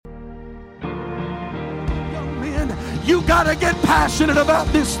You got to get passionate about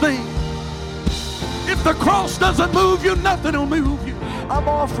this thing. If the cross doesn't move you, nothing will move you. I'm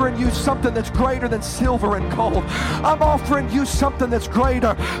offering you something that's greater than silver and gold. I'm offering you something that's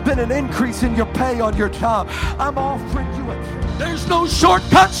greater than an increase in your pay on your job. I'm offering you There's no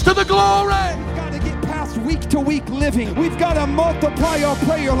shortcuts to the glory. We've got to get past week-to-week living. We've got to multiply our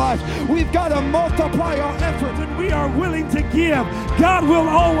prayer life. We've got to multiply our effort. And we are willing to give. God will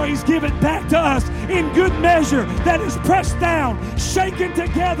always give it back to us in good measure that is pressed down, shaken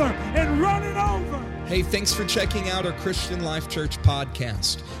together, and running over. Hey, thanks for checking out our Christian Life Church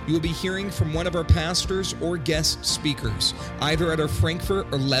podcast. You will be hearing from one of our pastors or guest speakers, either at our Frankfort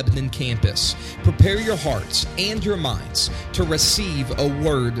or Lebanon campus. Prepare your hearts and your minds to receive a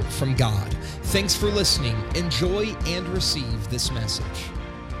word from God. Thanks for listening. Enjoy and receive this message.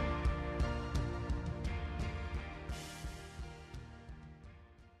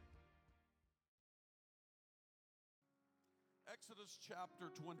 Exodus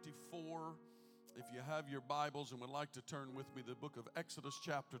chapter 24. If you have your Bibles and would like to turn with me, the book of Exodus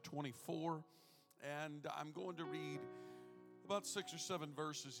chapter 24. And I'm going to read about 6 or 7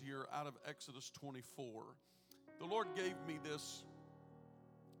 verses here out of Exodus 24. The Lord gave me this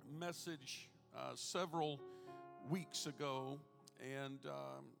message several weeks ago, and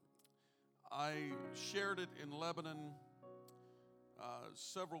I shared it in Lebanon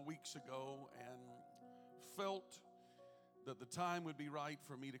several weeks ago and felt that the time would be right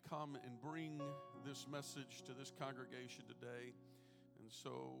for me to come and bring this message to this congregation today. And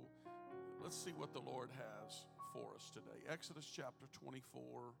so let's see what the Lord has for us today. Exodus chapter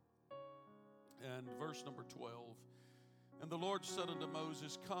 24 and verse number 12. And the Lord said unto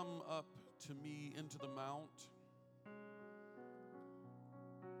Moses, Come up to me into the mount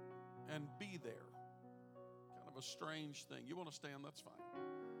and be there. Kind of a strange thing. You want to stand? That's fine.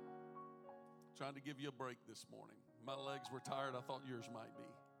 Trying to give you a break this morning. My legs were tired. I thought yours might be.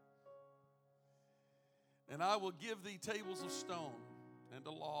 And I will give thee tables of stone and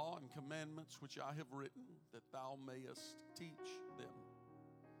a law and commandments which I have written, that thou mayest teach them.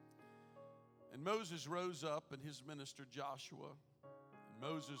 And Moses rose up, and his minister Joshua. And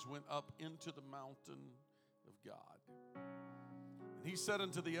Moses went up into the mountain of God. And he said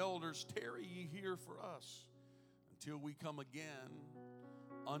unto the elders, Tarry ye here for us, until we come again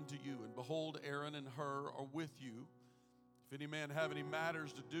unto you. And behold, Aaron and Hur are with you. If any man have any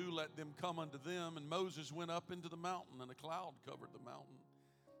matters to do, let them come unto them. And Moses went up into the mountain, and a cloud covered the mountain.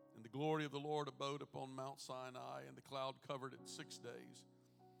 And the glory of the Lord abode upon Mount Sinai, and the cloud covered it 6 days.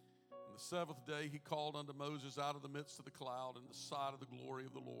 And the 7th day he called unto Moses out of the midst of the cloud, and the sight of the glory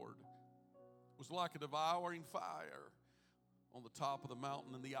of the Lord was like a devouring fire on the top of the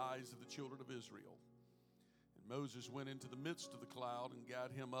mountain in the eyes of the children of Israel. Moses went into the midst of the cloud and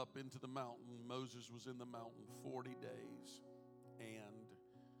gat him up into the mountain. Moses was in the mountain 40 days and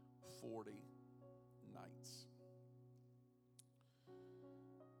 40 nights.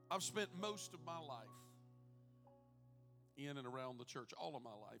 I've spent most of my life in and around the church, all of my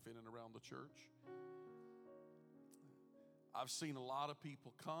life in and around the church. I've seen a lot of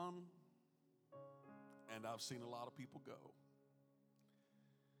people come, and I've seen a lot of people go.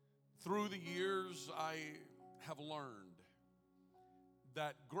 Through the years, I have learned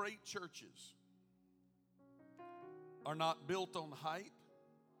that great churches are not built on hype,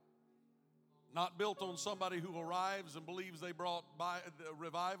 not built on somebody who arrives and believes they brought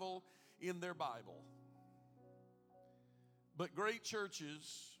revival in their Bible. But great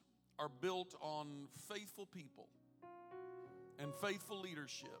churches are built on faithful people and faithful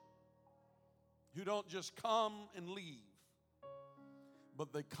leadership who don't just come and leave,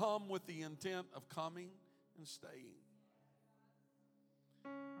 but they come with the intent of coming and staying.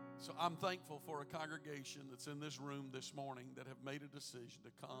 So I'm thankful for a congregation that's in this room this morning that have made a decision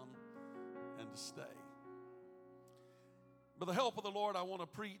to come and to stay. With the help of the Lord, I want to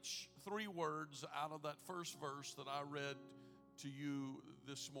preach 3 words out of that first verse that I read to you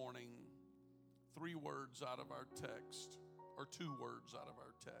this morning. 3 words out of our text, or 2 words out of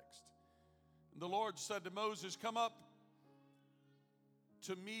our text. And the Lord said to Moses, Come up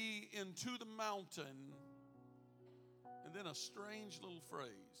to me into the mountain. And then a strange little phrase.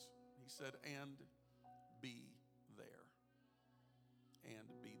 He said, and be there.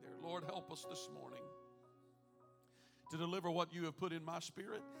 And be there. Lord, help us this morning to deliver what you have put in my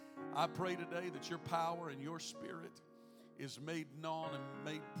spirit. I pray today that your power and your spirit is made known and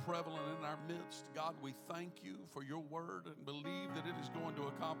made prevalent in our midst. God, we thank you for your word and believe that it is going to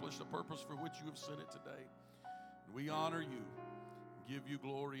accomplish the purpose for which you have sent it today. We honor you, give you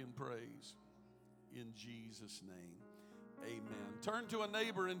glory and praise in Jesus' name. Amen. Turn to a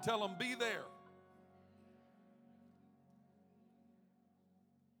neighbor and tell them, be there.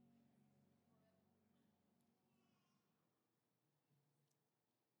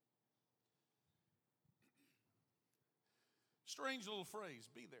 Strange little phrase,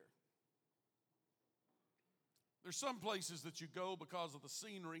 be there. There's some places that you go because of the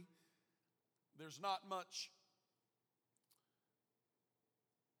scenery. There's not much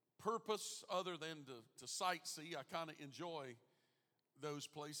purpose other than to sightsee. I kind of enjoy those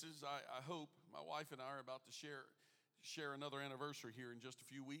places. I hope my wife and I are about to share another anniversary here in just a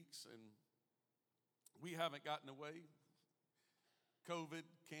few weeks, and we haven't gotten away. COVID,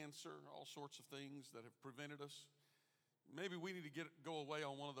 cancer, all sorts of things that have prevented us. Maybe we need to go away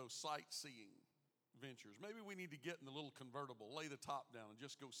on one of those sightseeing ventures. Maybe we need to get in the little convertible, lay the top down, and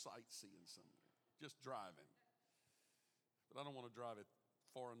just go sightseeing somewhere, just driving. But I don't want to drive it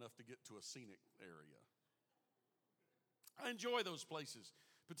far enough to get to a scenic area. I enjoy those places,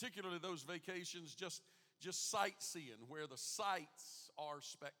 particularly those vacations, just sightseeing where the sights are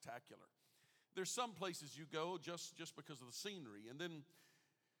spectacular. There's some places you go just because of the scenery, and then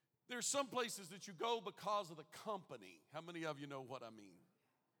there's some places that you go because of the company. How many of you know what I mean?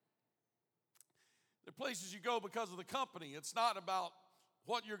 There are places you go because of the company. It's not about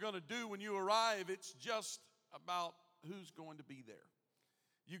what you're going to do when you arrive. It's just about who's going to be there.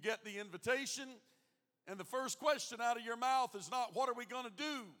 You get the invitation, and the first question out of your mouth is not, what are we going to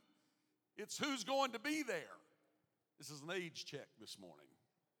do? It's who's going to be there. This is an age check this morning.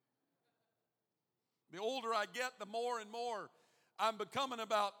 The older I get, the more and more I'm becoming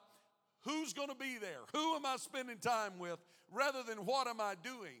about who's going to be there? Who am I spending time with rather than what am I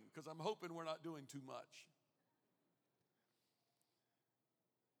doing? Because I'm hoping we're not doing too much.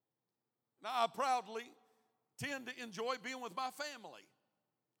 Now, I proudly tend to enjoy being with my family.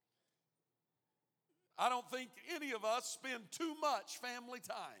 I don't think any of us spend too much family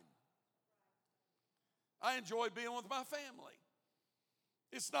time. I enjoy being with my family.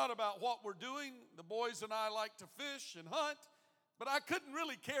 It's not about what we're doing. The boys and I like to fish and hunt, but I couldn't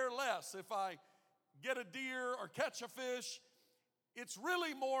really care less if I get a deer or catch a fish. It's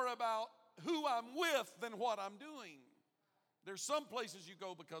really more about who I'm with than what I'm doing. There's some places you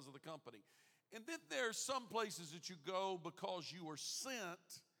go because of the company. And then there's some places that you go because you were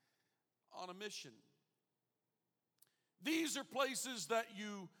sent on a mission. These are places that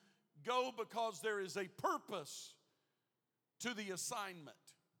you go because there is a purpose to the assignment.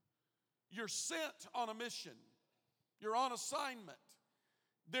 You're sent on a mission. You're on assignment.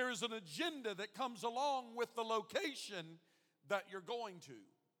 There is an agenda that comes along with the location that you're going to.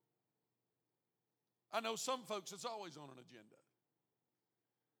 I know some folks, it's always on an agenda.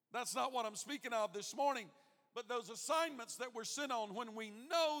 That's not what I'm speaking of this morning, but those assignments that we're sent on when we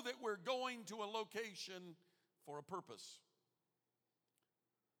know that we're going to a location for a purpose.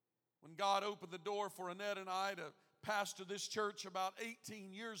 When God opened the door for Annette and I to pastor this church about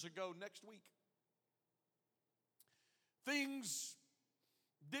 18 years ago next week, things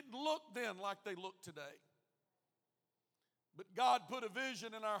didn't look then like they look today. But God put a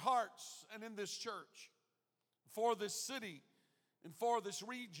vision in our hearts and in this church for this city and for this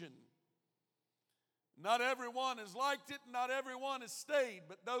region. Not everyone has liked it, not everyone has stayed,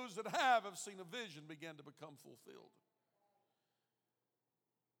 but those that have seen a vision begin to become fulfilled.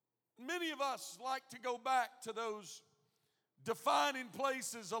 Many of us like to go back to those defining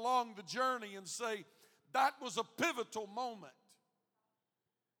places along the journey and say, that was a pivotal moment.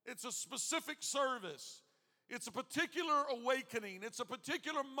 It's a specific service. It's a particular awakening. It's a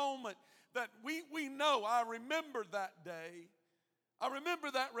particular moment that we know. I remember that day. I remember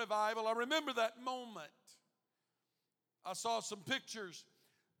that revival. I remember that moment. I saw some pictures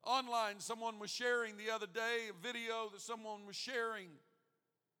online. Someone was sharing the other day, a video that someone was sharing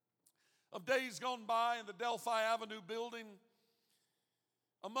of days gone by in the Delphi Avenue building.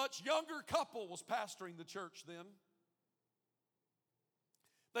 A much younger couple was pastoring the church then.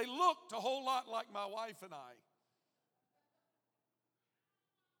 They looked a whole lot like my wife and I.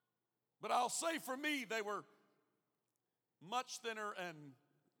 But I'll say for me, they were much thinner and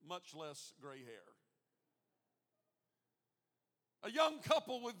much less gray hair. A young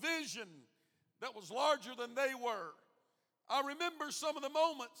couple with vision that was larger than they were. I remember some of the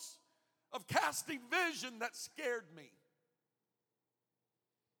moments of casting vision that scared me.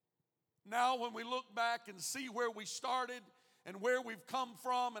 Now when we look back and see where we started and where we've come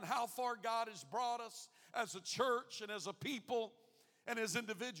from and how far God has brought us as a church and as a people and as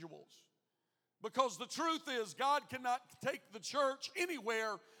individuals. Because the truth is, God cannot take the church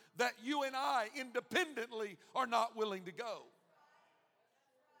anywhere that you and I independently are not willing to go.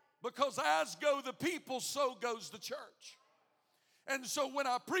 Because as go the people, so goes the church. And so when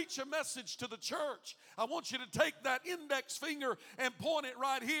I preach a message to the church, I want you to take that index finger and point it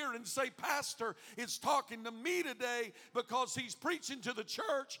right here and say, Pastor is talking to me today because he's preaching to the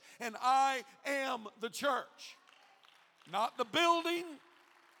church and I am the church. Not the building.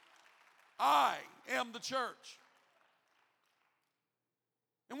 I am the church.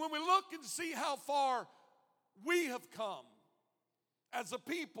 And when we look and see how far we have come as a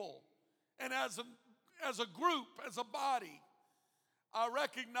people and as a group, as a body, I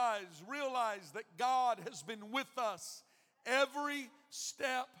realize that God has been with us every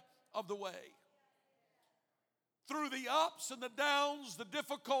step of the way. Through the ups and the downs, the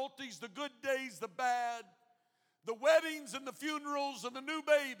difficulties, the good days, the bad, the weddings and the funerals and the new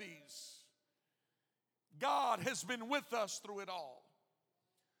babies, God has been with us through it all.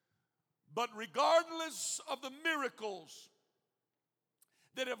 But regardless of the miracles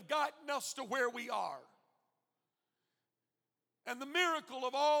that have gotten us to where we are, and the miracle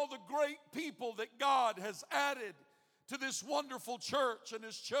of all the great people that God has added to this wonderful church and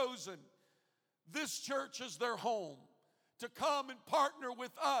has chosen this church as their home to come and partner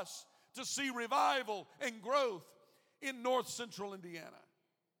with us to see revival and growth in North Central Indiana.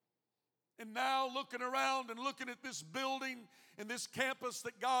 And now looking around and looking at this building and this campus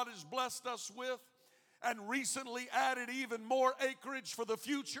that God has blessed us with, and recently added even more acreage for the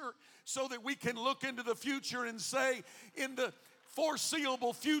future so that we can look into the future and say, in the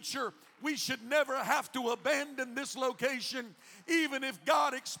foreseeable future, we should never have to abandon this location, even if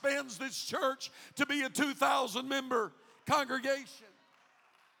God expands this church to be a 2,000 member congregation.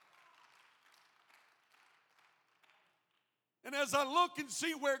 And as I look and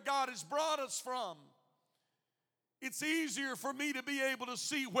see where God has brought us from, it's easier for me to be able to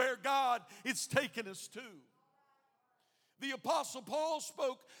see where God is taking us to. The Apostle Paul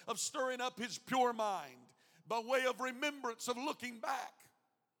spoke of stirring up his pure mind by way of remembrance of looking back,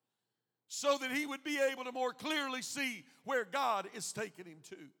 so that he would be able to more clearly see where God is taking him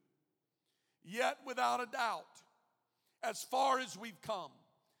to. Yet without a doubt, as far as we've come,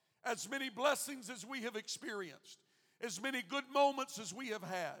 as many blessings as we have experienced, as many good moments as we have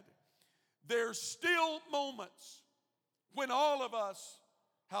had, there's still moments when all of us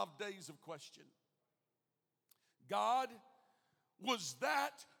have days of question. God, was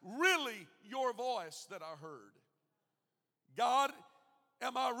that really your voice that I heard? God,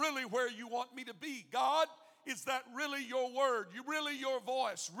 am I really where you want me to be? God, is that really your word? Really your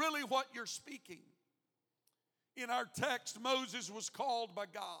voice? Really what you're speaking? In our text, Moses was called by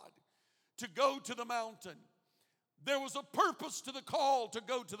God to go to the mountain. There was a purpose to the call to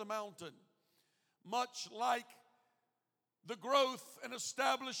go to the mountain. Much like the growth and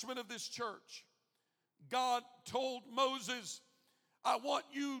establishment of this church, God told Moses, I want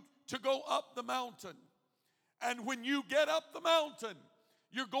you to go up the mountain. And when you get up the mountain,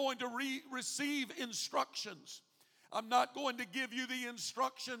 you're going to receive instructions. I'm not going to give you the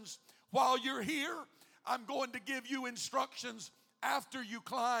instructions while you're here. I'm going to give you instructions after you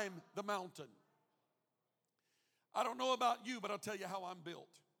climb the mountain. I don't know about you, but I'll tell you how I'm built.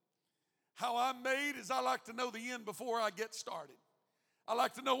 How I'm made is I like to know the end before I get started. I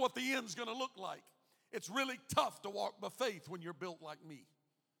like to know what the end's going to look like. It's really tough to walk by faith when you're built like me.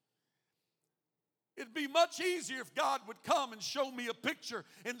 It'd be much easier if God would come and show me a picture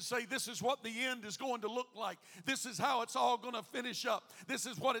and say, this is what the end is going to look like. This is how it's all going to finish up. This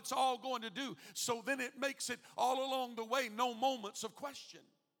is what it's all going to do. So then it makes it all along the way no moments of question.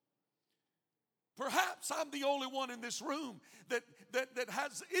 Perhaps I'm the only one in this room that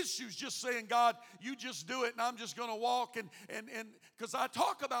has issues just saying, God, you just do it and I'm just going to walk. And because I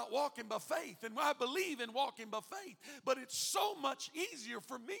talk about walking by faith and I believe in walking by faith, but it's so much easier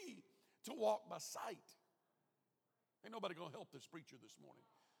for me to walk by sight. Ain't nobody going to help this preacher this morning.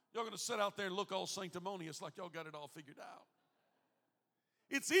 Y'all going to sit out there and look all sanctimonious like y'all got it all figured out.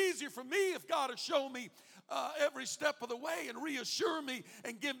 It's easier for me if God will show me every step of the way and reassure me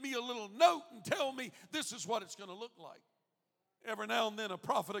and give me a little note and tell me this is what it's going to look like. Every now and then a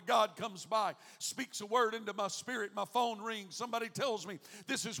prophet of God comes by, speaks a word into my spirit, my phone rings, somebody tells me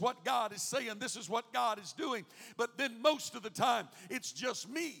this is what God is saying, this is what God is doing. But then most of the time it's just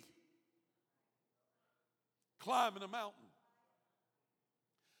me climbing a mountain,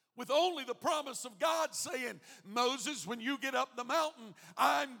 with only the promise of God saying, Moses, when you get up the mountain,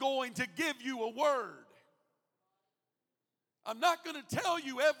 I'm going to give you a word. I'm not going to tell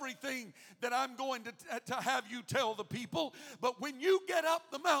you everything that I'm going to have you tell the people, but when you get up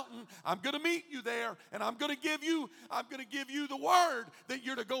the mountain, I'm going to meet you there, and I'm going to give you the word that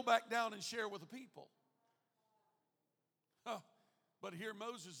you're to go back down and share with the people. But here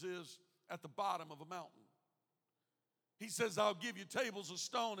Moses is at the bottom of a mountain. He says, I'll give you tables of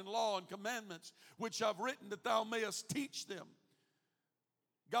stone and law and commandments, which I've written that thou mayest teach them.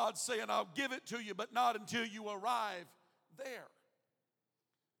 God's saying, I'll give it to you, but not until you arrive there.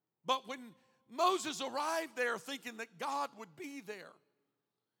 But when Moses arrived there thinking that God would be there.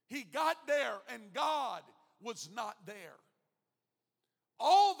 He got there and God was not there.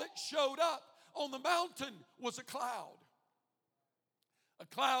 All that showed up on the mountain was a cloud. A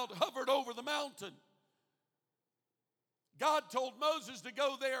cloud hovered over the mountain. God told Moses to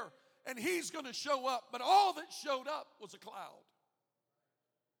go there and he's going to show up, but all that showed up was a cloud.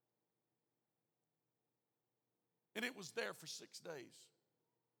 And it was there for 6 days.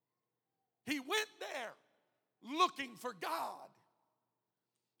 He went there looking for God,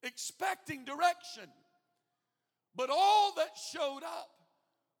 expecting direction. But all that showed up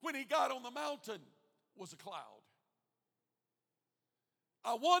when he got on the mountain was a cloud.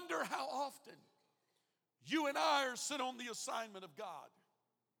 I wonder how often you and I are sent on the assignment of God.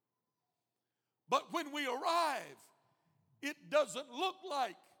 But when we arrive, it doesn't look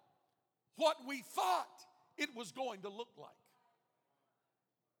like what we thought it was going to look like.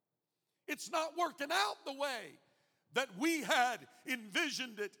 It's not working out the way that we had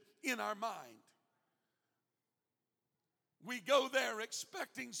envisioned it in our mind. We go there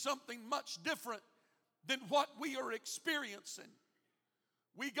expecting something much different than what we are experiencing.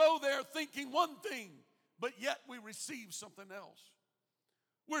 We go there thinking one thing, but yet we receive something else.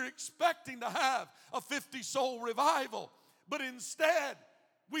 We're expecting to have a 50-soul revival, but instead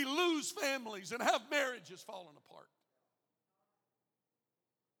we lose families and have marriages falling apart.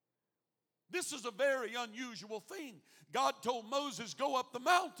 This is a very unusual thing. God told Moses, go up the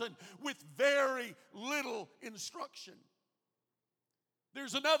mountain with very little instruction.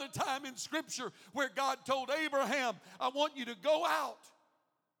 There's another time in Scripture where God told Abraham, I want you to go out.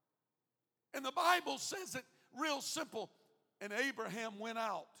 And the Bible says it real simple. And Abraham went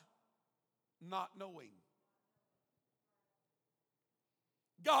out not knowing.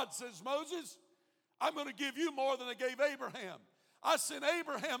 God says, Moses, I'm going to give you more than I gave Abraham. I sent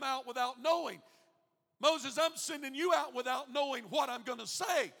Abraham out without knowing. Moses, I'm sending you out without knowing what I'm going to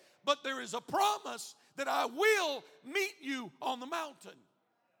say. But there is a promise that I will meet you on the mountain.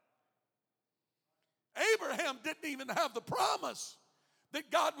 Abraham didn't even have the promise that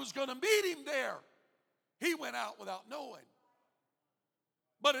God was going to meet him there. He went out without knowing.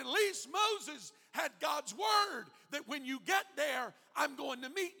 But at least Moses had God's word that when you get there, I'm going to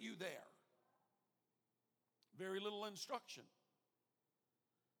meet you there. Very little instruction.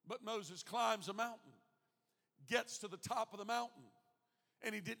 But Moses climbs a mountain, gets to the top of the mountain,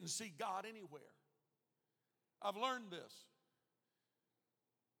 and he didn't see God anywhere. I've learned this.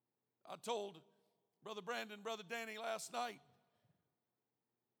 I told Brother Brandon, Brother Danny last night,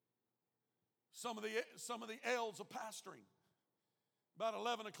 some of the L's of pastoring. About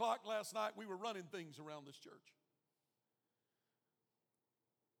 11 o'clock last night, we were running things around this church.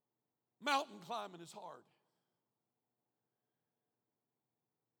 Mountain climbing is hard.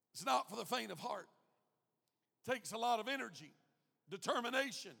 It's not for the faint of heart. It takes a lot of energy,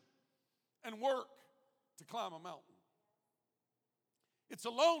 determination, and work to climb a mountain. It's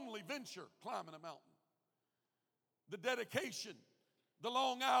a lonely venture climbing a mountain. The dedication, the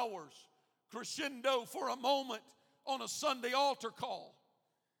long hours, crescendo for a moment on a Sunday altar call,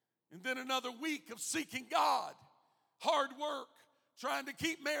 and then another week of seeking God, hard work, trying to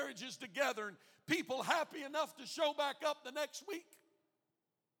keep marriages together, and people happy enough to show back up the next week.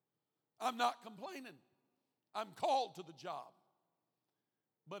 I'm not complaining. I'm called to the job,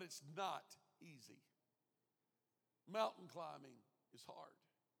 but it's not easy. Mountain climbing is hard.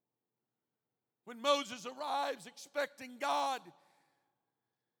 When Moses arrives expecting God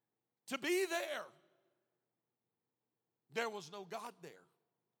to be there, there was no God there.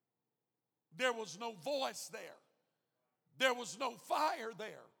 There was no voice there. There was no fire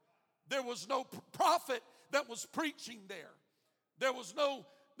there. There was no prophet that was preaching there. There was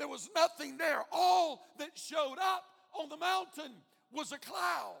nothing there. All that showed up on the mountain was a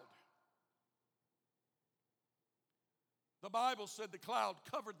cloud. The Bible said the cloud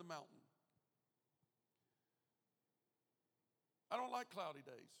covered the mountain. I don't like cloudy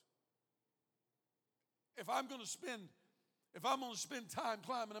days. If I'm going to spend time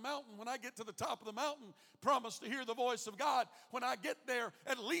climbing a mountain, when I get to the top of the mountain, promise to hear the voice of God. When I get there,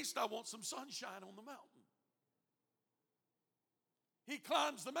 at least I want some sunshine on the mountain. He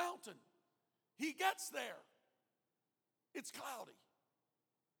climbs the mountain. He gets there. It's cloudy.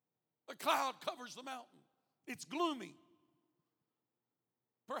 A cloud covers the mountain. It's gloomy.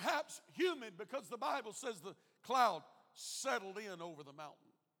 Perhaps humid, because the Bible says the cloud settled in over the mountain.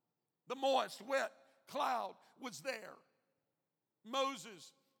 The moist, wet cloud was there.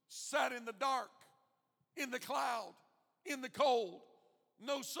 Moses sat in the dark, in the cloud, in the cold,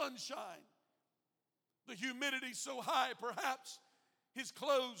 no sunshine. The humidity so high, perhaps his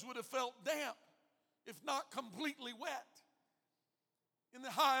clothes would have felt damp. if not completely wet. In the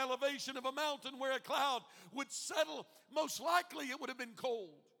high elevation of a mountain where a cloud would settle, most likely it would have been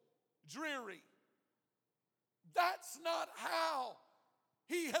cold, dreary. That's not how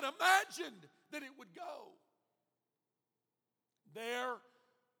he had imagined that it would go. There,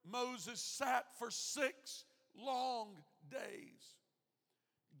 Moses sat for 6 long days.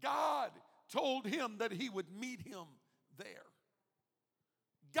 God told him that he would meet him there.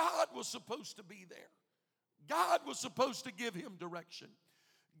 God was supposed to be there. God was supposed to give him direction.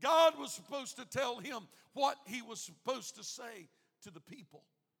 God was supposed to tell him what he was supposed to say to the people.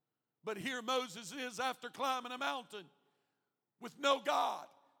 But here Moses is after climbing a mountain with no God,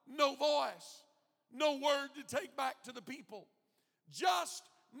 no voice, no word to take back to the people. Just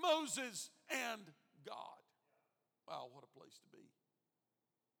Moses and God. Wow, what a place to be.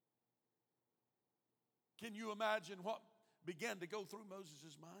 Can you imagine what began to go through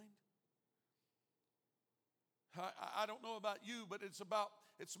Moses' mind? I don't know about you, but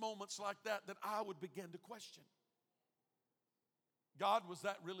it's moments like that I would begin to question. God, was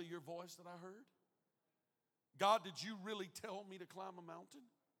that really your voice that I heard? God, did you really tell me to climb a mountain?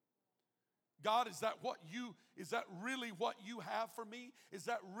 God, is that really what you have for me? Is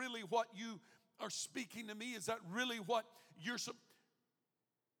that really what you are speaking to me? Is that really what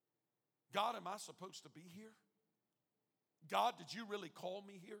God, am I supposed to be here? God, did you really call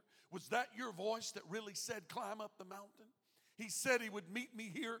me here? Was that your voice that really said climb up the mountain? He said he would meet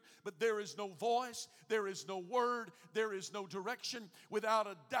me here, but there is no voice, there is no word, there is no direction. Without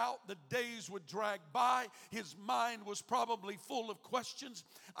a doubt, the days would drag by. His mind was probably full of questions.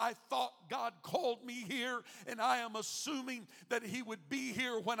 I thought God called me here, and I am assuming that he would be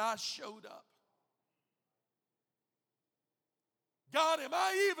here when I showed up. God, am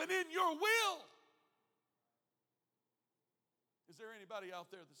I even in your will? Is there anybody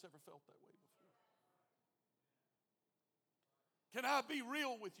out there that's ever felt that way before? Can I be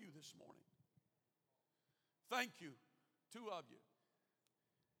real with you this morning? Thank you, 2 of you.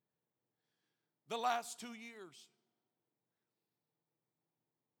 The last 2 years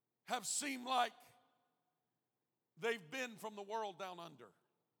have seemed like they've been from the world down under.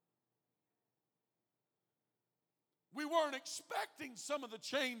 We weren't expecting some of the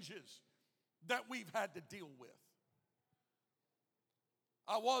changes that we've had to deal with.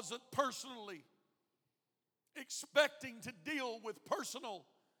 I wasn't personally expecting to deal with personal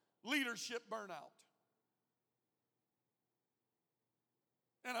leadership burnout.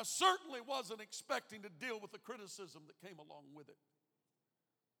 And I certainly wasn't expecting to deal with the criticism that came along with it.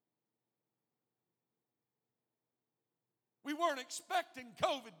 We weren't expecting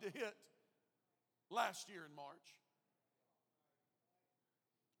COVID to hit last year in March.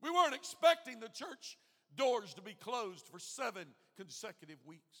 We weren't expecting the church doors to be closed for 7 consecutive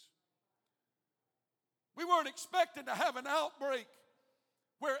weeks. We weren't expecting to have an outbreak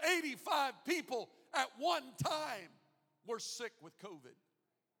where 85 people at one time were sick with COVID.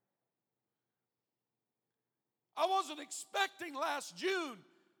 I wasn't expecting last June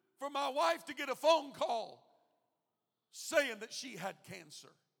for my wife to get a phone call saying that she had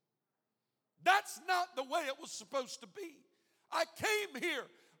cancer. That's not the way it was supposed to be. I came here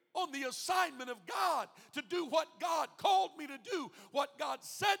on the assignment of God to do what God called me to do, what God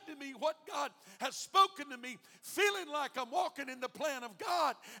said to me, what God has spoken to me, feeling like I'm walking in the plan of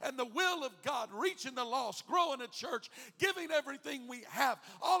God and the will of God, reaching the lost, growing a church, giving everything we have,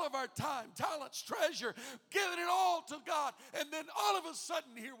 all of our time, talents, treasure, giving it all to God, and then all of a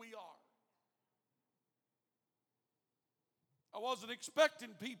sudden here we are. I wasn't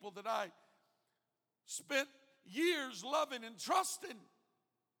expecting people that I spent years loving and trusting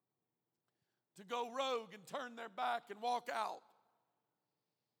to go rogue and turn their back and walk out.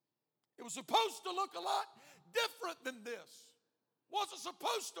 It was supposed to look a lot different than this. Wasn't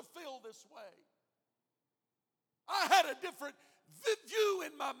supposed to feel this way. I had a different view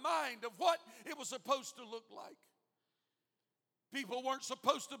in my mind of what it was supposed to look like. People weren't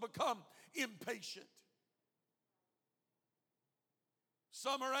supposed to become impatient.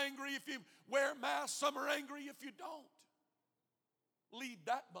 Some are angry if you wear masks. Some are angry if you don't. Lead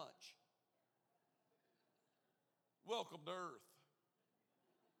that bunch. Welcome to earth.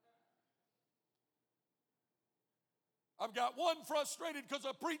 I've got one frustrated because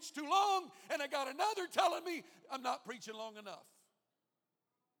I preached too long, and I got another telling me I'm not preaching long enough.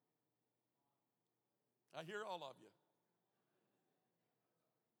 I hear all of you.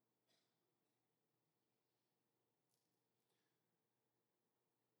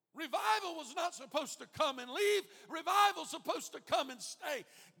 Revival was not supposed to come and leave. Revival was supposed to come and stay.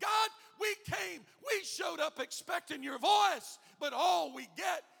 God, we came. We showed up expecting your voice, but all we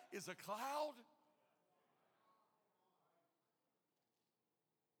get is a cloud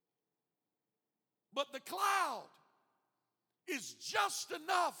But the cloud is just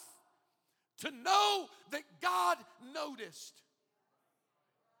enough to know that God noticed.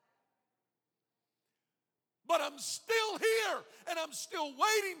 But I'm still here, and I'm still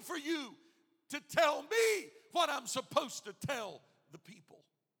waiting for you to tell me what I'm supposed to tell the people.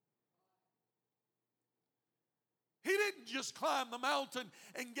 He didn't just climb the mountain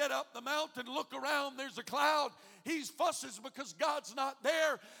and get up the mountain, look around, there's a cloud. He fusses because God's not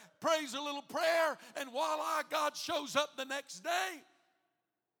there, prays a little prayer, and voila, God shows up the next day.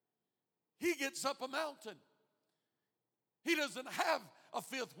 He gets up a mountain. He doesn't have a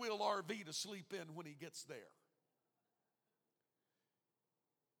fifth wheel RV to sleep in when he gets there.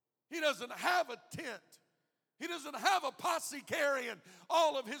 He doesn't have a tent. He doesn't have a posse carrying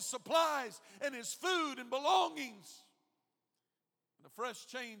all of his supplies and his food and belongings and a fresh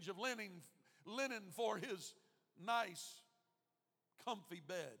change of linen for his nice, comfy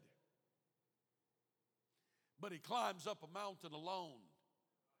bed. But he climbs up a mountain alone.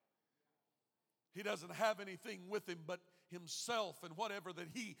 He doesn't have anything with him but himself and whatever that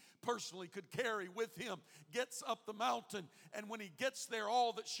he personally could carry with him. Gets up the mountain, and when he gets there,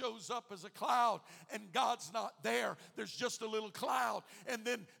 all that shows up is a cloud, and God's not there. There's just a little cloud. And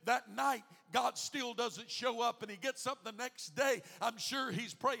then that night, God still doesn't show up, and he gets up the next day. I'm sure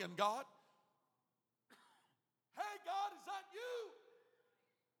he's praying, God, hey, God, is that you?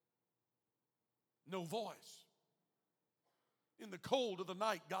 No voice. In the cold of the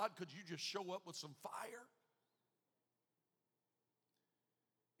night, God, could you just show up with some fire?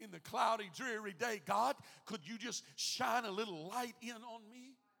 In the cloudy, dreary day, God, could you just shine a little light in on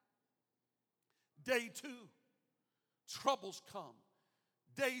me? Day 2, troubles come.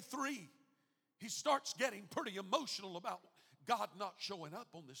 Day 3, he starts getting pretty emotional about God not showing up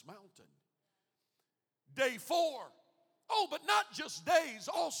on this mountain. Day 4, oh, but not just days,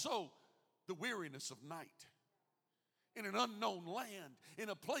 also the weariness of night. In an unknown land, in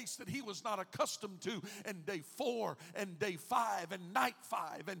a place that he was not accustomed to, and day 4 and day 5 and night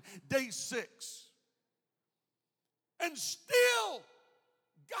 5 and day 6. And still,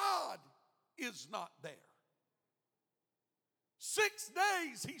 God is not there. 6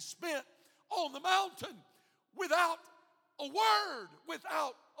 days he spent on the mountain without a word,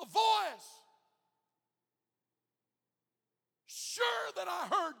 without a voice. Sure that I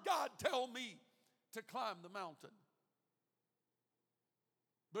heard God tell me to climb the mountain.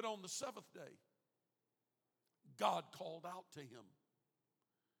 But on the 7th day, God called out to him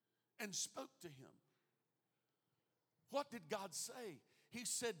and spoke to him. What did God say? He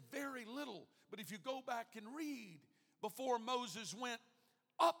said very little. But if you go back and read, before Moses went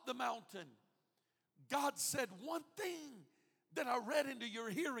up the mountain, God said one thing that I read into your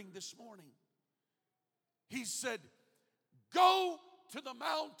hearing this morning. He said, go to the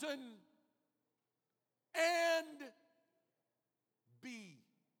mountain and be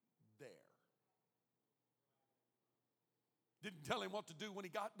there. Didn't tell him what to do when he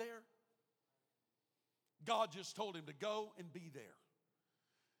got there. God just told him to go and be there.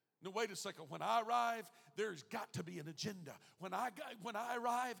 Now, wait a second. When I arrive, there's got to be an agenda. When I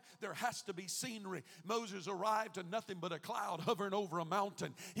arrive, there has to be scenery. Moses arrived to nothing but a cloud hovering over a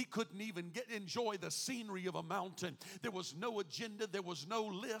mountain. He couldn't even enjoy the scenery of a mountain. There was no agenda. There was no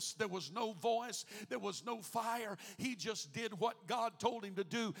list. There was no voice. There was no fire. He just did what God told him to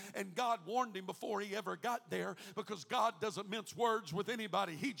do. And God warned him before he ever got there, because God doesn't mince words with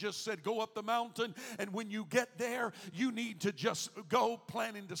anybody. He just said, go up the mountain. And when you get there, you need to just go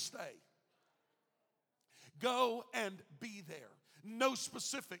planning to stay. Go and be there. No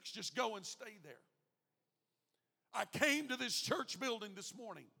specifics, just go and stay there. I came to this church building this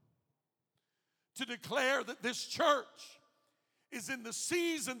morning to declare that this church is in the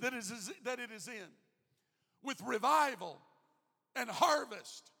season that it is in, with revival and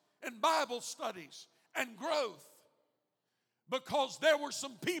harvest and Bible studies and growth, because there were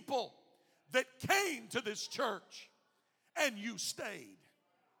some people that came to this church and you stayed.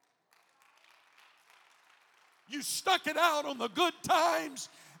 You stuck it out on the good times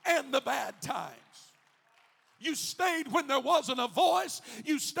and the bad times. You stayed when there wasn't a voice.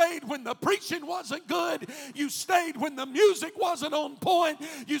 You stayed when the preaching wasn't good. You stayed when the music wasn't on point.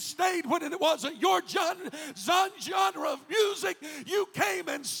 You stayed when it wasn't your genre of music. You came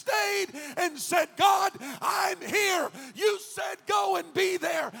and stayed and said, God, I'm here. You said go and be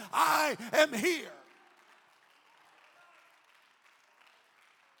there. I am here.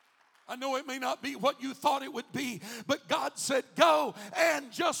 I know it may not be what you thought it would be, but God said go and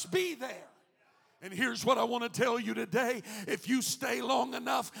just be there. And here's what I want to tell you today. If you stay long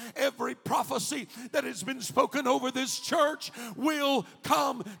enough, every prophecy that has been spoken over this church will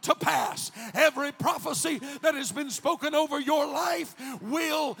come to pass. Every prophecy that has been spoken over your life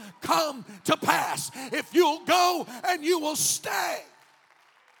will come to pass. If you'll go and you will stay.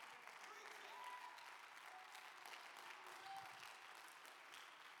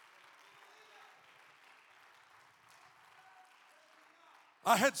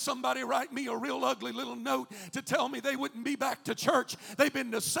 I had somebody write me a real ugly little note to tell me they wouldn't be back to church. They've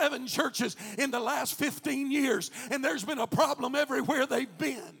been to 7 churches in the last 15 years, and there's been a problem everywhere they've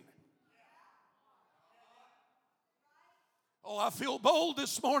been. Oh, I feel bold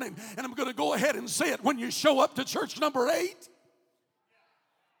this morning, and I'm going to go ahead and say it. When you show up to church number 8,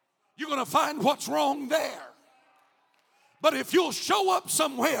 you're going to find what's wrong there. But if you'll show up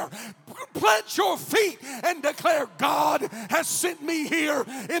somewhere, plant your feet and declare, God has sent me here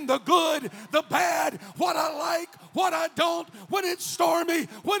in the good, the bad, what I like, what I don't, when it's stormy,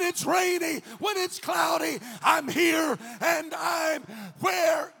 when it's rainy, when it's cloudy, I'm here and I'm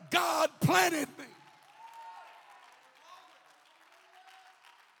where God planted me.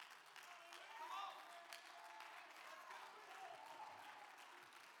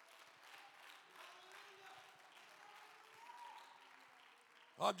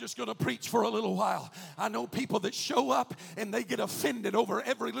 I'm just going to preach for a little while. I know people that show up and they get offended over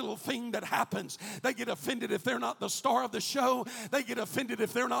every little thing that happens. They get offended if they're not the star of the show. They get offended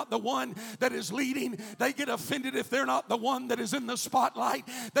if they're not the one that is leading. They get offended if they're not the one that is in the spotlight.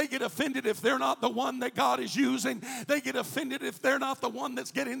 They get offended if they're not the one that God is using. They get offended if they're not the one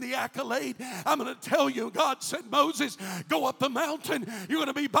that's getting the accolade. I'm going to tell you, God said, Moses, go up the mountain. You're going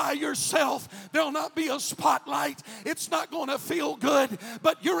to be by yourself. There'll not be a spotlight. It's not going to feel good,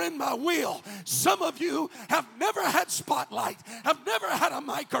 but you're in my will. Some of you have never had spotlight, have never had a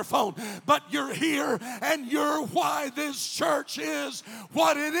microphone, but you're here and you're why this church is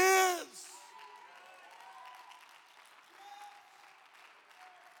what it is.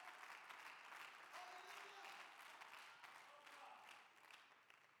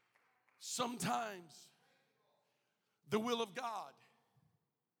 Sometimes the will of God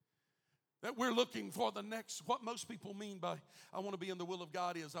that we're looking for the next, what most people mean by I want to be in the will of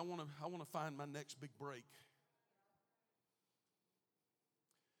God is I want to find my next big break.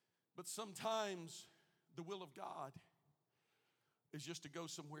 But sometimes the will of God is just to go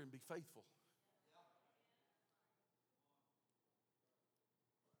somewhere and be faithful.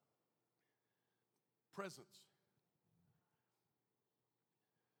 Presence.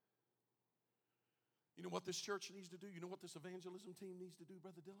 You know what this church needs to do? You know what this evangelism team needs to do,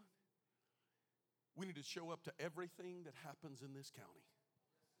 Brother Dylan? We need to show up to everything that happens in this county.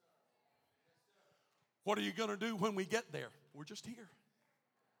 What are you going to do when we get there? We're just here.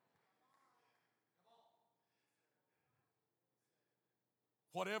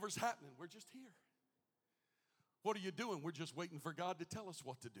 Whatever's happening, we're just here. What are you doing? We're just waiting for God to tell us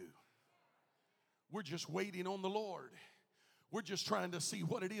what to do. We're just waiting on the Lord. We're just trying to see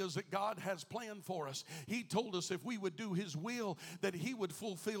what it is that God has planned for us. He told us if we would do His will, that He would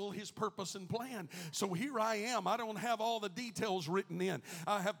fulfill His purpose and plan. So here I am. I don't have all the details written in.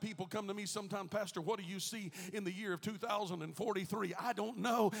 I have people come to me sometimes, Pastor, what do you see in the year of 2043? I don't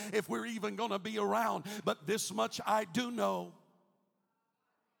know if we're even going to be around, but this much I do know.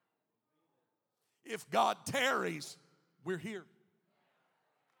 If God tarries, we're here.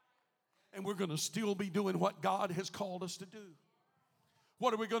 And we're going to still be doing what God has called us to do.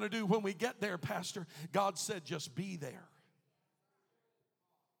 What are we going to do when we get there, Pastor? God said just be there.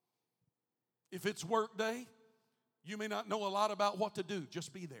 If it's work day, you may not know a lot about what to do.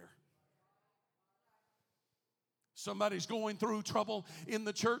 Just be there. Somebody's going through trouble in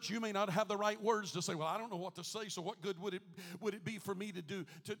the church. You may not have the right words to say, well, I don't know what to say, so what good would it be for me to do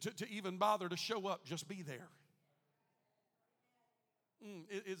to even bother to show up? Just be there.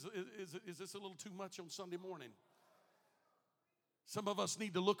 Is this a little too much on Sunday morning? Some of us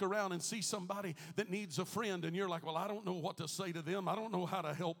need to look around and see somebody that needs a friend, and you're like, well, I don't know what to say to them. I don't know how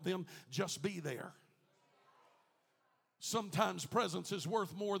to help them. Just be there. Sometimes presence is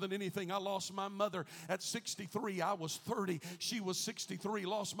worth more than anything. I lost my mother at 63. I was 30. She was 63.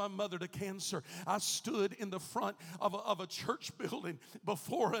 Lost my mother to cancer. I stood in the front of a church building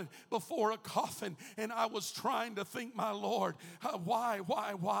before a coffin, and I was trying to think, my Lord,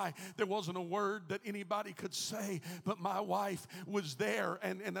 why? There wasn't a word that anybody could say, but my wife was there,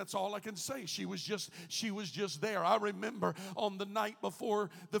 and that's all I can say. She was just there. I remember on the night before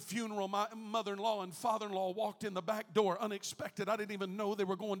the funeral, my mother-in-law and father-in-law walked in the back door. door, unexpected. I didn't even know they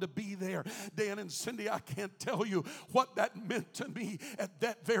were going to be there. Dan and Cindy, I can't tell you what that meant to me at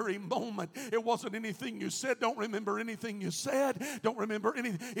that very moment. It wasn't anything you said. Don't remember anything you said. Don't remember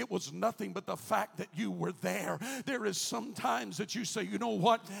anything. It was nothing but the fact that you were there. There is sometimes that you say, you know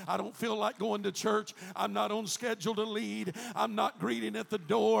what? I don't feel like going to church. I'm not on schedule to lead. I'm not greeting at the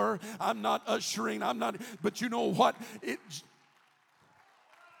door. I'm not ushering. I'm not. But you know what?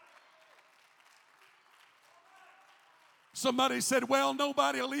 Somebody said, well,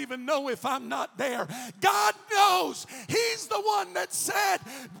 nobody will even know if I'm not there. God knows. He's the one that said,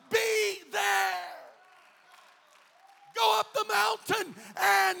 be there. Go up the mountain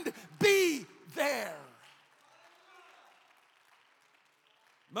and be there.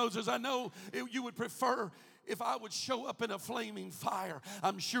 Moses, I know you would prefer if I would show up in a flaming fire.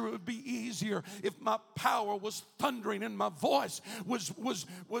 I'm sure it would be easier if my power was thundering and my voice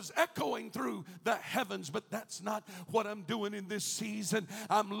was echoing through the heavens. But that's not what I'm doing in this season.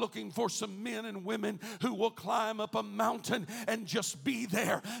 I'm looking for some men and women who will climb up a mountain and just be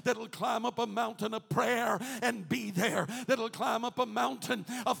there. That'll climb up a mountain of prayer and be there. That'll climb up a mountain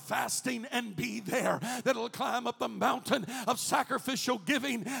of fasting and be there. That'll climb up the mountain of sacrificial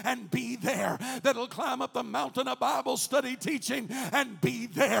giving and be there. That'll climb up the mountain of Bible study teaching and be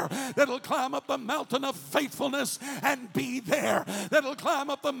there. That'll climb up the mountain of faithfulness and be there. That'll climb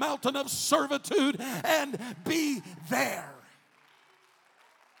up the mountain of servitude and be there.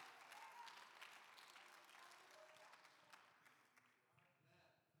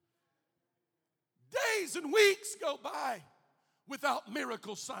 Days and weeks go by without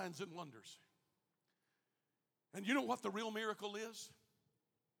miracle signs and wonders. And you know what the real miracle is?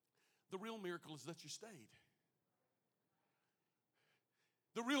 The real miracle is that you stayed.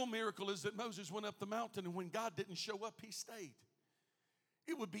 The real miracle is that Moses went up the mountain, and when God didn't show up, he stayed.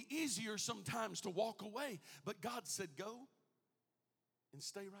 It would be easier sometimes to walk away, but God said, go and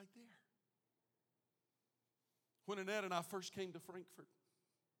stay right there. When Annette and I first came to Frankfort,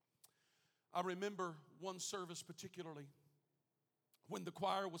 I remember one service particularly when the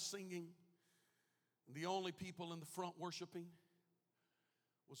choir was singing, and the only people in the front worshiping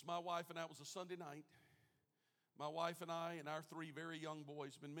was my wife and I. It was a Sunday night. My wife and I and our three very young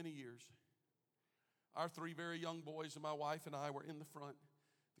boys, been many years. Our three very young boys and my wife and I were in the front.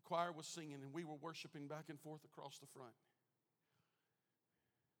 The choir was singing and we were worshiping back and forth across the front.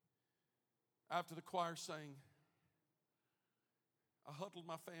 After the choir sang, I huddled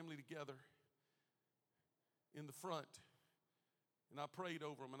my family together in the front and I prayed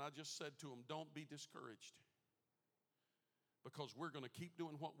over them and I just said to them, don't be discouraged, because we're going to keep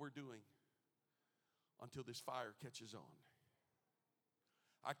doing what we're doing until this fire catches on.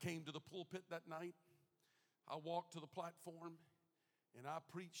 I came to the pulpit that night. I walked to the platform and I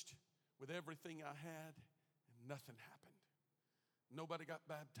preached with everything I had, and nothing happened. Nobody got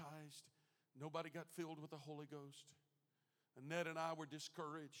baptized. Nobody got filled with the Holy Ghost. Annette and I were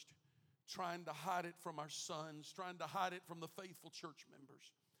discouraged, trying to hide it from our sons, trying to hide it from the faithful church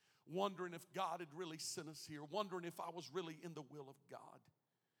members, wondering if God had really sent us here, wondering if I was really in the will of God.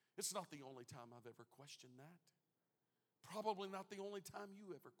 It's not the only time I've ever questioned that. Probably not the only time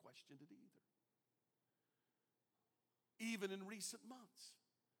you ever questioned it either. Even in recent months,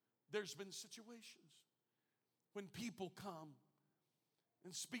 there's been situations when people come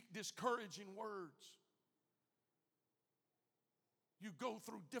and speak discouraging words. You go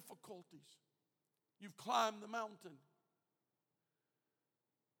through difficulties. You've climbed the mountain.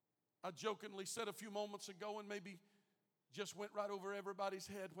 I jokingly said a few moments ago, and maybe just went right over everybody's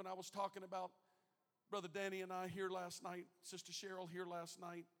head when I was talking about Brother Danny and I here last night, Sister Cheryl here last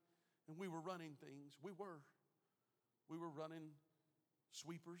night, and we were running things. We were running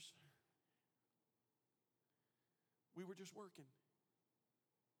sweepers. We were just working,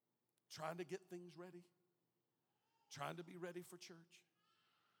 trying to get things ready, trying to be ready for church.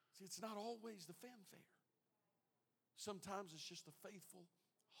 See, it's not always the fanfare. Sometimes it's just the faithful,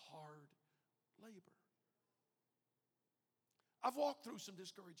 hard labor. I've walked through some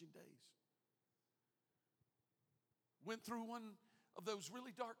discouraging days. Went through one of those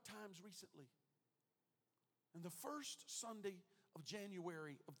really dark times recently. And the first Sunday of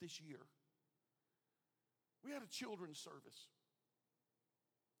January of this year, we had a children's service.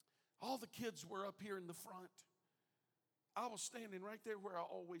 All the kids were up here in the front. I was standing right there where I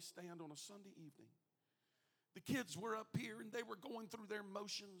always stand on a Sunday evening. The kids were up here and they were going through their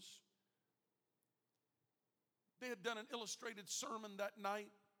motions. They had done an illustrated sermon that night.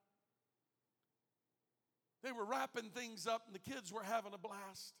 They were wrapping things up and the kids were having a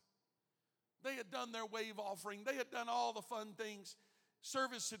blast. They had done their wave offering. They had done all the fun things.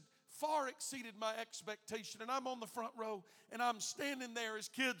 Service had far exceeded my expectation. And I'm on the front row, and I'm standing there as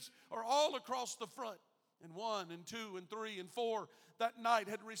kids are all across the front. And 1 and 2 and 3 and 4 that night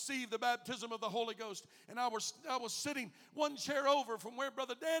had received the baptism of the Holy Ghost. And I was sitting one chair over from where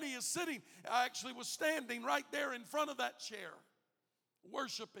Brother Danny is sitting. I actually was standing right there in front of that chair,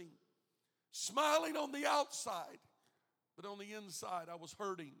 worshiping, smiling on the outside. But on the inside, I was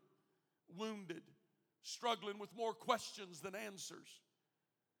hurting, wounded, struggling with more questions than answers,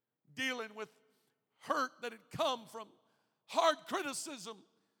 dealing with hurt that had come from hard criticism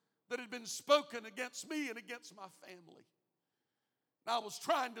that had been spoken against me and against my family. And I was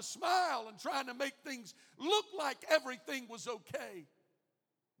trying to smile and trying to make things look like everything was okay.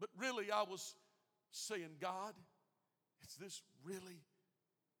 But really, I was saying, God, is this really,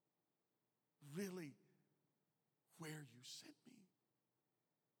 really where you sent me?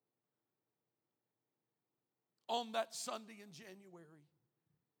 On that Sunday in January,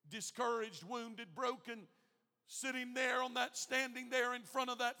 discouraged, wounded, broken, sitting there on that, standing there in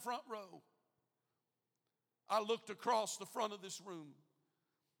front of that front row, I looked across the front of this room.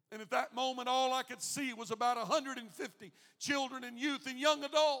 And at that moment, all I could see was about 150 children and youth and young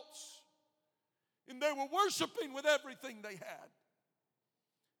adults. And they were worshiping with everything they had.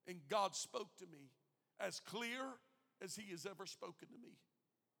 And God spoke to me as clear as He has ever spoken to me.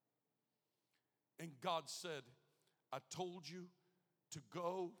 And God said, I told you to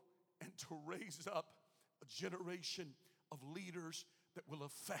go and to raise up a generation of leaders that will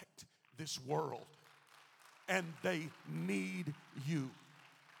affect this world. And they need you.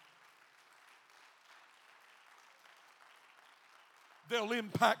 They'll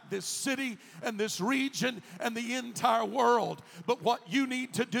impact this city and this region and the entire world. But what you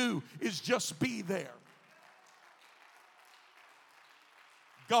need to do is just be there.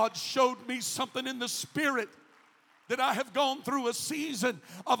 God showed me something in the spirit, that I have gone through a season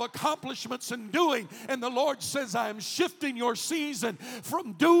of accomplishments and doing. And the Lord says, I am shifting your season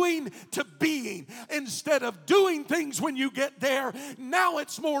from doing to being. Instead of doing things when you get there, now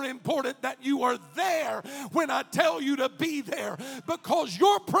it's more important that you are there when I tell you to be there. Because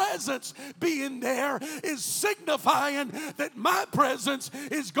your presence being there is signifying that my presence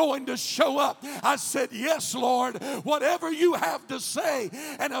is going to show up. I said, yes, Lord, whatever you have to say.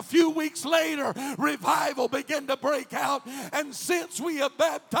 And a few weeks later, revival began to break out, and since we have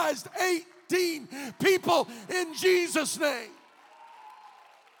baptized 18 people in Jesus' name.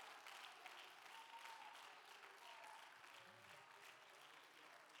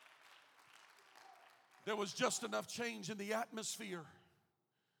 There was just enough change in the atmosphere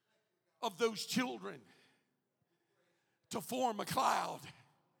of those children to form a cloud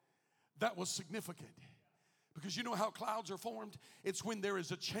that was significant. Because you know how clouds are formed? It's when there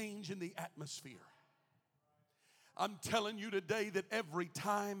is a change in the atmosphere. I'm telling you today that every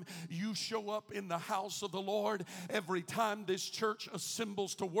time you show up in the house of the Lord, every time this church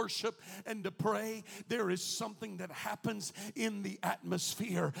assembles to worship and to pray, there is something that happens in the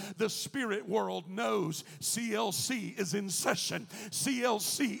atmosphere. The spirit world knows CLC is in session.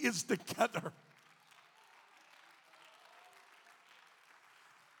 CLC is together.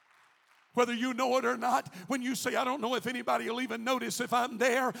 Whether you know it or not, when you say, I don't know if anybody will even notice if I'm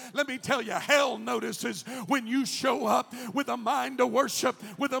there, let me tell you, hell notices when you show up with a mind to worship,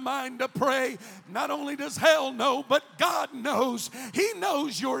 with a mind to pray. Not only does hell know, but God knows. He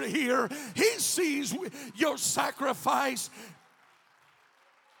knows you're here. He sees your sacrifice.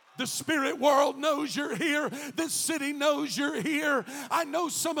 The spirit world knows you're here. This city knows you're here. I know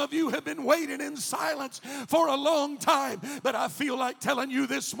some of you have been waiting in silence for a long time, but I feel like telling you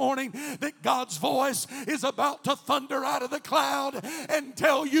this morning that God's voice is about to thunder out of the cloud and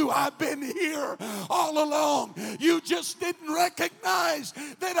tell you, I've been here all along. You just didn't recognize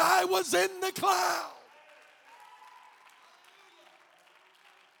that I was in the cloud.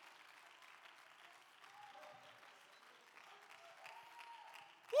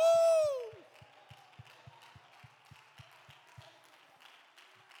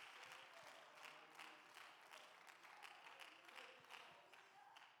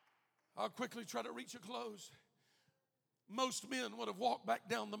 I'll quickly try to reach a close. Most men would have walked back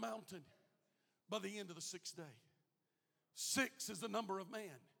down the mountain by the end of the 6th day. 6 is the number of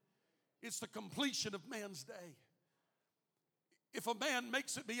man. It's the completion of man's day. If a man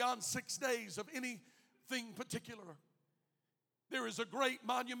makes it beyond 6 days of anything particular, there is a great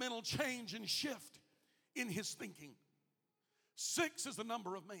monumental change and shift in his thinking. 6 is the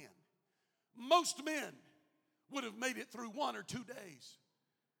number of man. Most men would have made it through 1 or 2 days.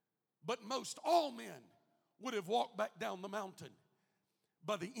 But most all men would have walked back down the mountain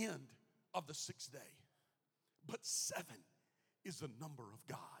by the end of the 6th day. But 7 is the number of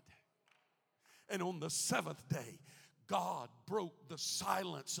God. And on the seventh day, God broke the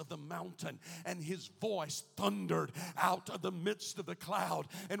silence of the mountain, and his voice thundered out of the midst of the cloud.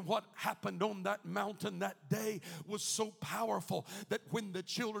 And what happened on that mountain that day was so powerful that when the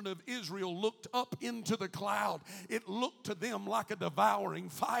children of Israel looked up into the cloud, it looked to them like a devouring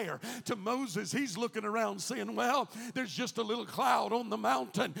fire. To Moses, he's looking around saying, well, there's just a little cloud on the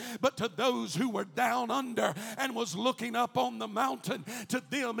mountain. But to those who were down under and was looking up on the mountain, to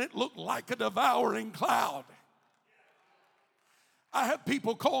them it looked like a devouring cloud. I have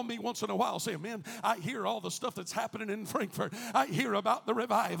people call me once in a while saying, man, I hear all the stuff that's happening in Frankfort. I hear about the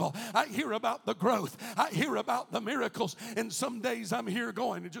revival. I hear about the growth. I hear about the miracles. And some days I'm here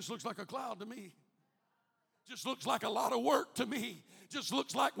going, it just looks like a cloud to me. Just looks like a lot of work to me. Just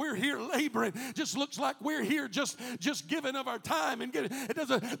looks like we're here laboring. Just looks like we're here just giving of our time and getting it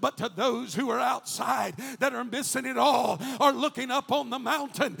doesn't. But to those who are outside that are missing it all, are looking up on the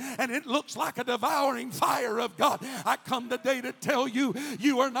mountain and it looks like a devouring fire of God. I come today to tell you,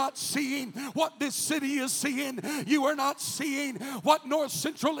 you are not seeing what this city is seeing. You are not seeing what North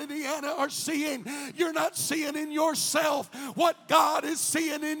Central Indiana are seeing. You're not seeing in yourself what God is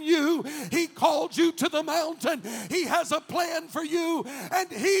seeing in you. He called you to the mountain. He has a plan for you.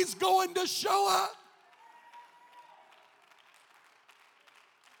 And he's going to show up.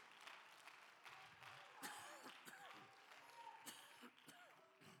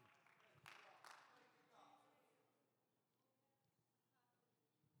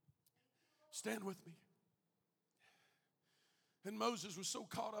 Stand with me. And Moses was so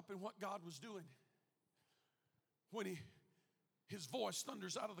caught up in what God was doing when his voice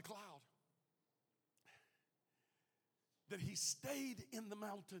thunders out of the cloud, that he stayed in the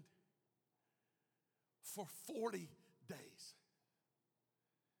mountain for 40 days.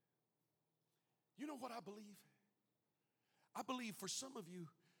 You know what I believe? I believe for some of you,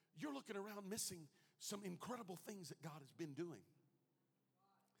 you're looking around missing some incredible things that God has been doing.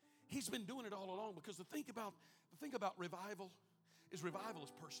 He's been doing it all along, because the thing about revival is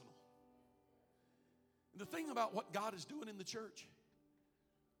personal. And the thing about what God is doing in the church,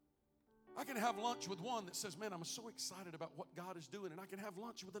 I can have lunch with one that says, man, I'm so excited about what God is doing. And I can have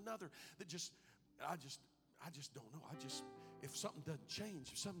lunch with another that I just don't know. If something doesn't change,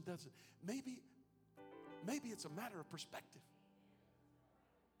 if something doesn't, maybe it's a matter of perspective.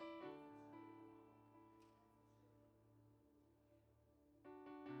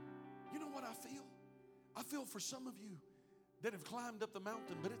 You know what I feel? I feel for some of you that have climbed up the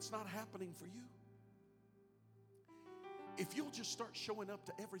mountain, but it's not happening for you. If you'll just start showing up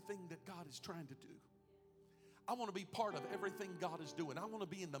to everything that God is trying to do. I want to be part of everything God is doing. I want to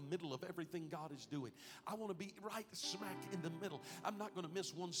be in the middle of everything God is doing. I want to be right smack in the middle. I'm not going to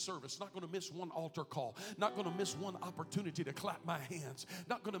miss one service, not going to miss one altar call, not going to miss one opportunity to clap my hands,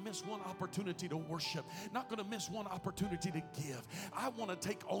 not going to miss one opportunity to worship, not going to miss one opportunity to give. I want to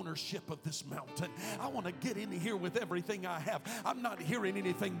take ownership of this mountain. I want to get in here with everything I have. I'm not hearing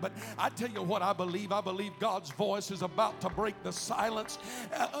anything, but I tell you what I believe. I believe God's voice is about to break the silence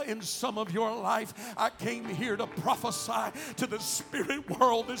in some of your life. I came here to prophesy to the spirit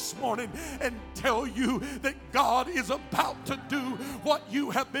world this morning and tell you that God is about to do what you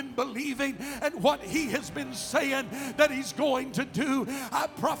have been believing and what he has been saying that he's going to do. I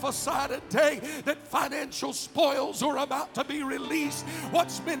prophesy today that financial spoils are about to be released.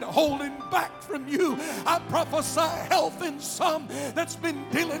 What's been holding back from you, I prophesy health in some that's been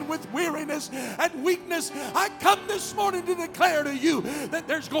dealing with weariness and weakness. I come this morning to declare to you that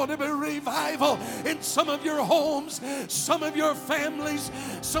there's going to be revival in some of your homes, some of your families.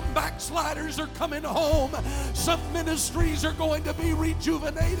 Some backsliders are coming home. Some ministries are going to be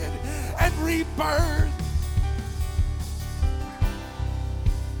rejuvenated and rebirthed.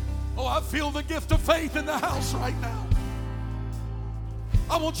 Oh, I feel the gift of faith in the house right now.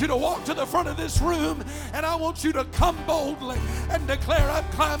 I want you to walk to the front of this room and I want you to come boldly and declare, I'm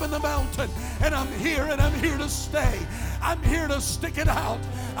climbing the mountain and I'm here to stay. I'm here to stick it out.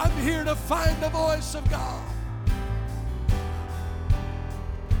 I'm here to find the voice of God.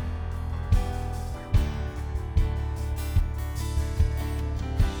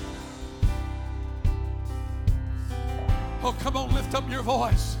 Oh, come on, lift up your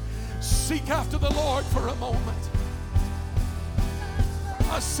voice. Seek after the Lord for a moment.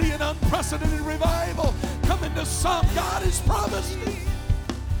 I see an unprecedented revival coming to some. God has promised me.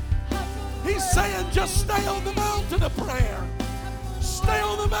 He's saying just stay on the mountain of prayer. Stay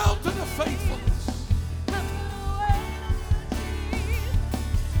on the mountain of faithfulness.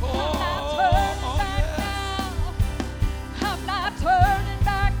 Oh, yes. I'm not turning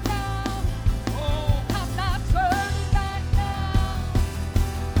back now. I'm not turning back now.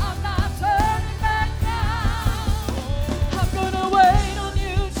 I'm not turning back.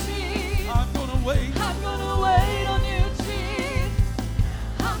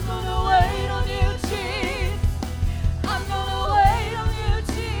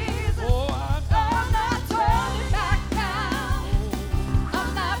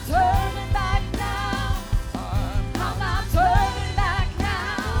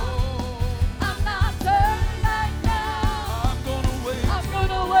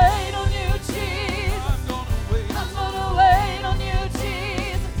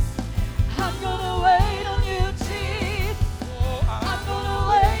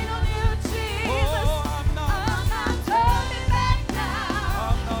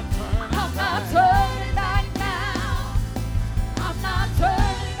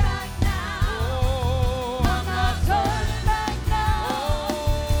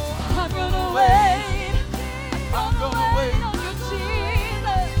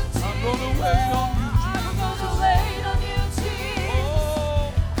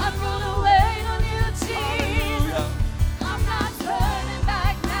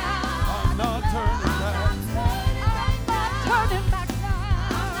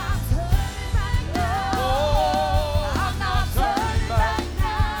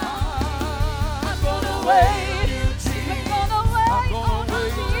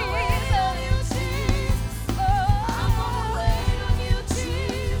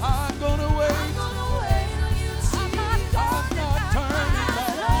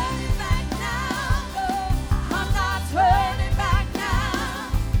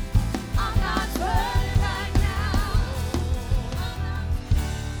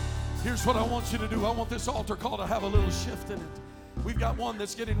 want you to do, I want this altar call to have a little shift in it. We've got one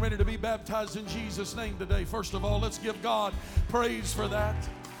that's getting ready to be baptized in Jesus' name today. First of all, let's give God praise for that.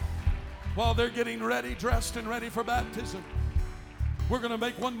 While they're getting ready, dressed and ready for baptism, we're going to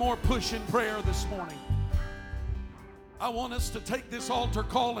make one more push in prayer this morning. I want us to take this altar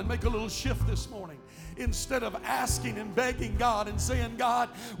call and make a little shift this morning. Instead of asking and begging God and saying, God,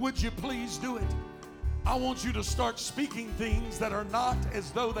 would you please do it? I want you to start speaking things that are not as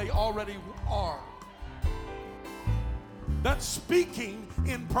though they already are. That's speaking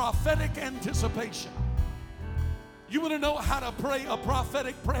in prophetic anticipation. You want to know how to pray a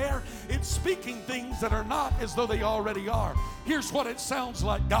prophetic prayer? It's speaking things that are not as though they already are. Here's what it sounds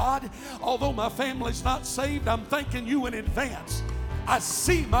like. God, although my family's not saved, I'm thanking you in advance. I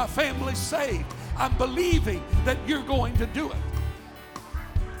see my family saved. I'm believing that you're going to do it.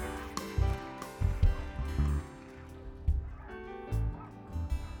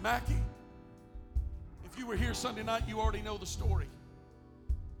 Mackie, if you were here Sunday night, you already know the story.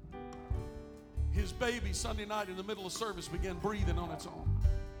 His baby Sunday night in the middle of service began breathing on its own.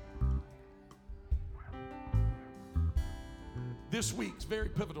 This week's very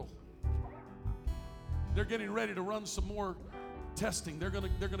pivotal. They're getting ready to run some more testing. They're going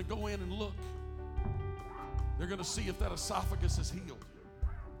to go in and look. They're going to see if that esophagus is healed.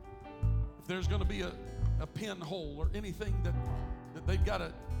 If there's going to be a pinhole or anything that they've got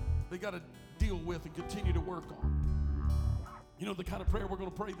to deal with and continue to work on. You know the kind of prayer we're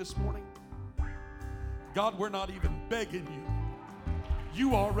going to pray this morning? God, we're not even begging you.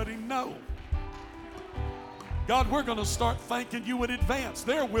 You already know. God, we're going to start thanking you in advance.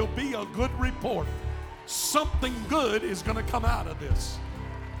 There will be a good report. Something good is going to come out of this.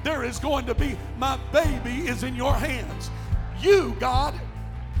 There is going to be, my baby is in your hands. You, God,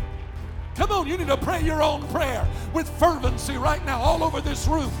 come on, you need to pray your own prayer with fervency right now all over this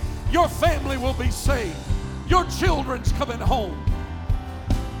room. Your family will be saved. Your children's coming home.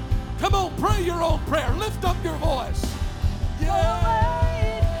 Come on, pray your own prayer. Lift up your voice.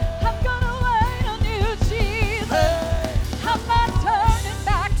 Yeah. I'm gonna wait on you, Jesus. Hey. I'm not turning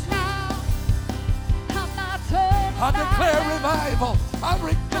back now. I'm not turning I back. declare revival. I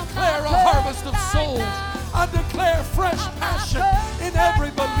declare a harvest of souls. I declare fresh passion in every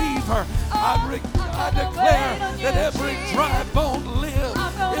believer. I declare that every dry bone lives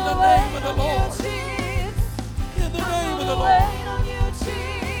in the name of the Lord. In the name of the Lord.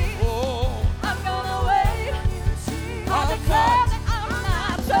 Oh, I'm gonna wait on you, Jesus. I I'm declare not. that I'm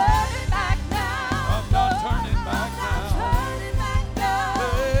not turning back now. I'm not turning back I'm not now. turning back now.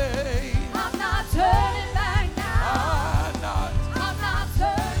 Hey, I'm not turning back now. I'm not. I'm not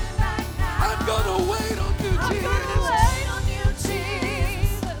turning back now. I'm gonna wait on you, I'm Jesus. gonna wait on you,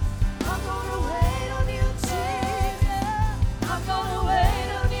 Jesus. I'm gonna wait on you, Jesus. I'm gonna wait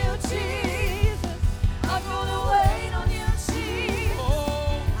on you, Jesus. I'm gonna wait on you, Jesus.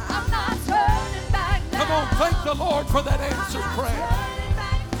 Oh, I'm not turning back now. come on, thank the Lord for that answered prayer.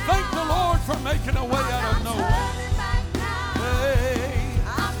 Thank the Lord for making a way out of nowhere. Hey,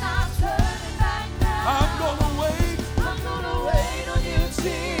 I'm not turning back now. I'm gonna wait. I'm gonna wait on you,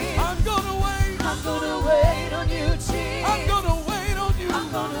 Jesus. I'm gonna wait. I'm gonna